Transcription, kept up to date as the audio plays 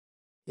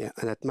Yeah,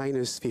 and at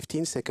minus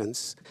 15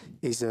 seconds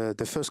is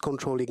the first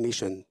control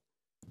ignition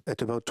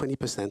at about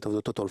 20% of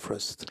the total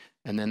thrust.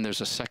 And then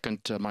there's a second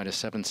minus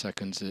 7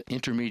 seconds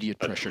intermediate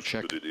pressure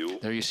check.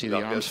 There you see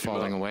the arms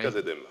falling away.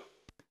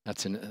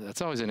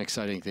 That's always an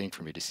exciting thing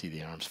for me to see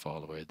the arms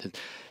fall away.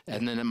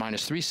 And then at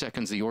minus 3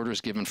 seconds, the order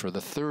is given for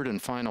the third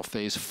and final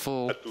phase,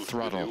 full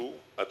throttle.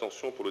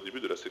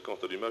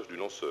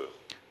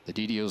 The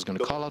DDO is going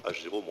to call out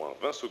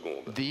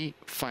the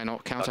final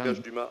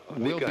countdown.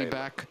 We'll be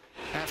back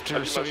after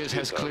Soyuz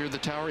has cleared the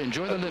tower.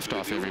 Enjoy the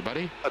liftoff,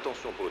 everybody.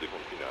 Attention pour le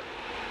décompte final.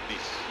 10,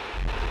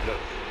 9,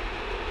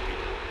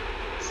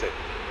 8, 7,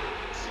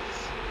 6,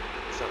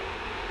 5,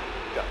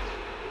 4,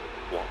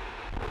 3,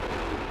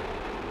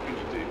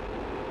 unité,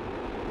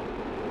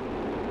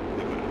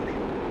 décollage.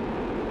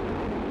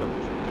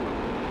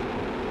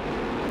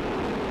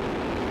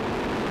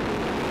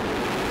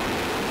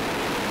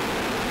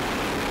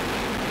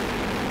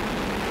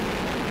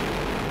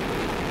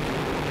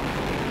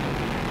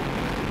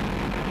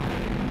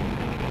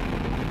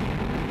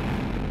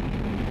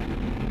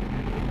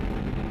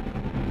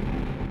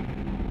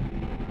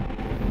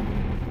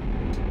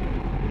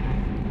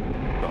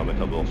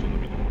 Paramètres à bord sont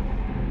nominaux.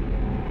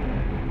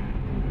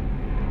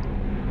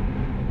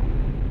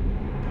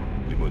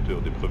 Les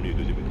moteurs des premiers et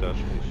deuxième étages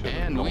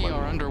fonctionnent. And we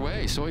are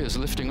underway. Soyuz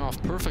lifting off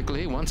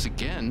perfectly once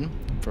again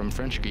from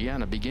French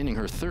Guiana, beginning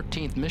her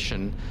 13th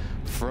mission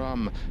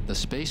from the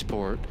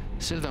spaceport.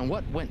 Sylvain,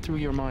 what went through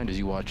your mind as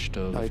you watched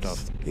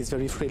liftoff? It's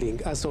very thrilling,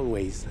 as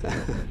always.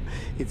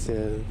 It's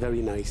a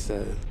very nice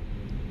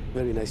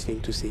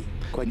thing to see.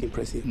 Quite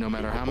impressive. No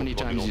matter how many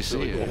times you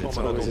see it, Yeah, it's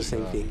always the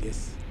same thing,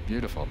 yes.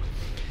 Beautiful.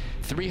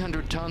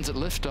 300 tons at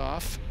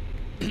liftoff,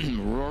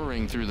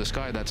 roaring through the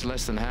sky. That's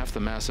less than half the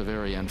mass of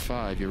Ariane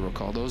 5, you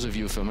recall. Those of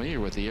you familiar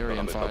with the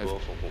Ariane 5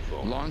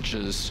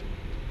 launches,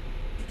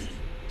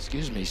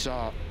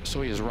 saw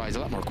Soyuz rise a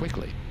lot more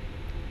quickly.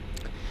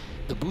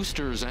 The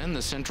boosters and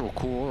the central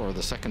core, or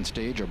the second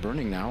stage, are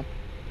burning now.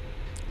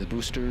 The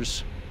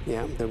boosters...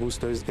 Yeah, the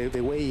boosters, they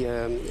weigh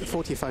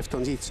 45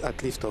 tons each at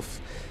liftoff.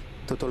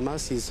 Total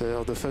mass is,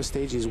 of the first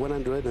stage is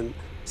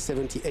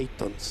 178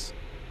 tons.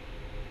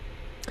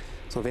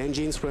 So the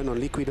engines run on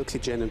liquid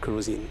oxygen and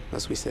kerosene,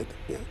 as we said.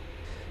 Yeah,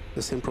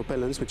 the same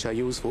propellants which are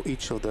used for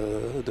each of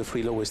the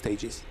three lower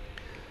stages.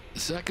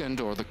 The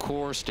second, or the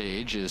core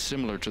stage, is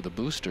similar to the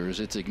boosters.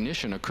 Its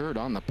ignition occurred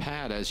on the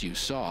pad, as you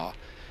saw.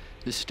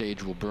 This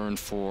stage will burn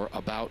for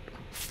about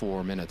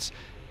 4 minutes.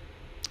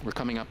 We're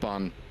coming up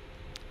on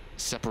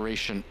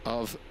separation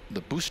of the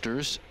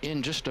boosters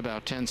in just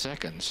about 10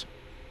 seconds.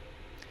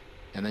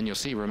 And then you'll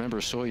see, remember,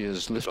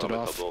 Soyuz lifted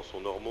off.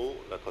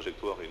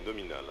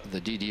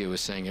 The DDO is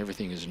saying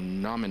everything is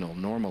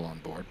normal on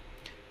board.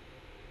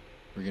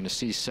 We're going to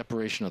see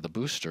separation of the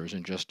boosters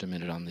in just a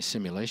minute on the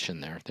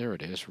simulation there. There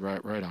it is,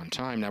 right on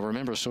time. Now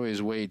remember,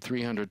 Soyuz weighed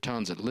 300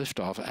 tons at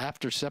liftoff.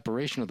 After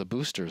separation of the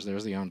boosters,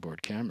 there's the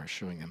onboard camera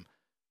showing them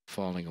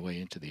falling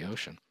away into the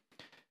ocean.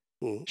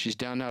 She's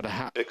down now to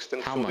how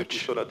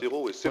much? What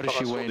does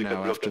she weigh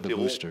now after the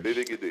boosters?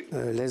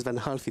 Less than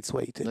half its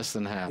weight. Less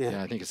than half,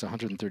 yeah. I think it's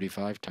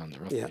 135 tons,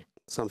 roughly. Yeah,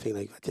 something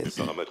like that, yes.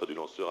 All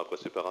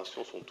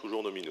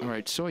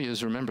right,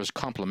 Soyuz, remember, is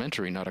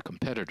complementary, not a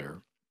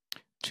competitor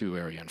to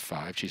Ariane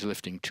 5. She's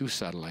lifting 2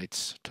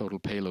 satellites, total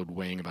payload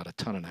weighing about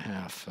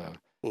 1.5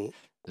 tons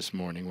this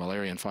morning, while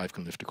Ariane 5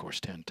 can lift, of course,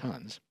 10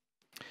 tons.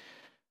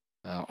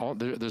 There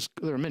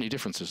are many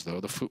differences, though.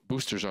 The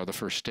boosters are the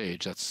first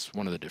stage. That's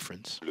one of the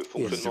differences.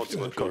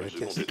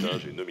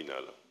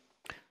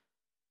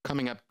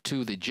 Coming up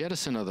to the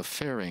jettison of the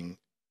fairing,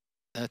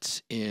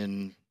 that's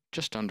in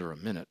just under a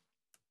minute.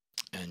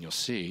 And you'll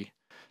see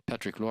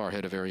Patrick Loire,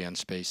 head of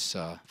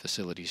Arianespace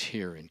facilities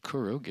here in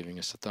Kourou, giving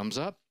us a thumbs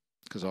up,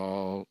 because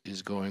all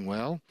is going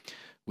well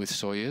with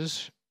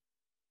Soyuz.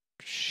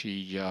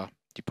 She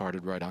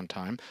departed right on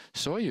time.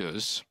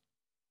 Soyuz,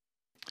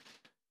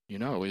 you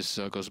know,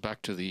 goes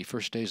back to the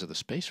first days of the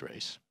space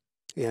race.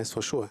 Yes,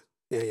 for sure.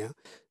 Yeah.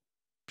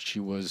 She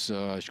goes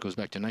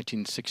back to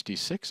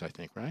 1966, I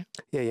think, right?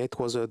 Yeah. It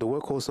was the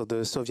workhorse of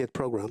the Soviet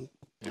program,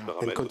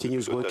 and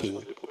continues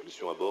working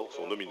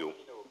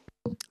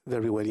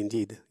very well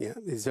indeed. Yeah,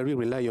 it's very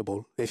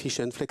reliable,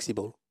 efficient,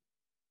 flexible,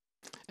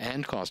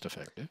 and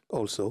cost-effective.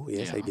 Also,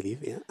 yes, yeah. I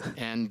believe. Yeah,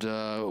 and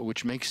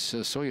which makes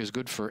Soyuz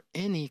good for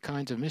any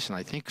kind of mission.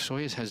 I think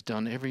Soyuz has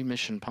done every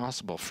mission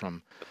possible,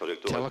 from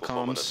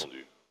telecoms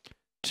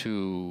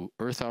to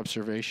Earth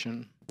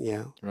observation.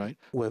 Yeah. Right.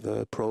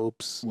 Weather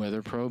probes.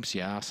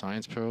 Yeah.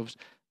 Science probes.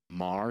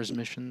 Mars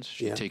missions.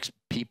 She takes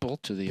people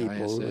to the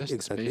ISS,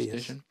 exactly, the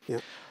space station. Yeah.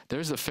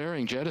 There's the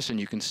fairing jettison.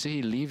 You can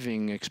see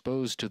leaving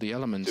exposed to the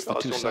elements the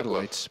 2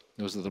 satellites.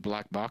 Those are the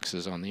black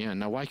boxes on the end.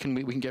 Now, why can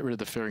we can get rid of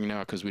the fairing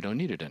now? Because we don't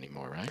need it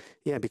anymore, right?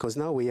 Yeah, because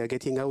now we are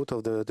getting out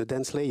of the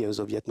dense layers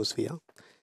of the atmosphere,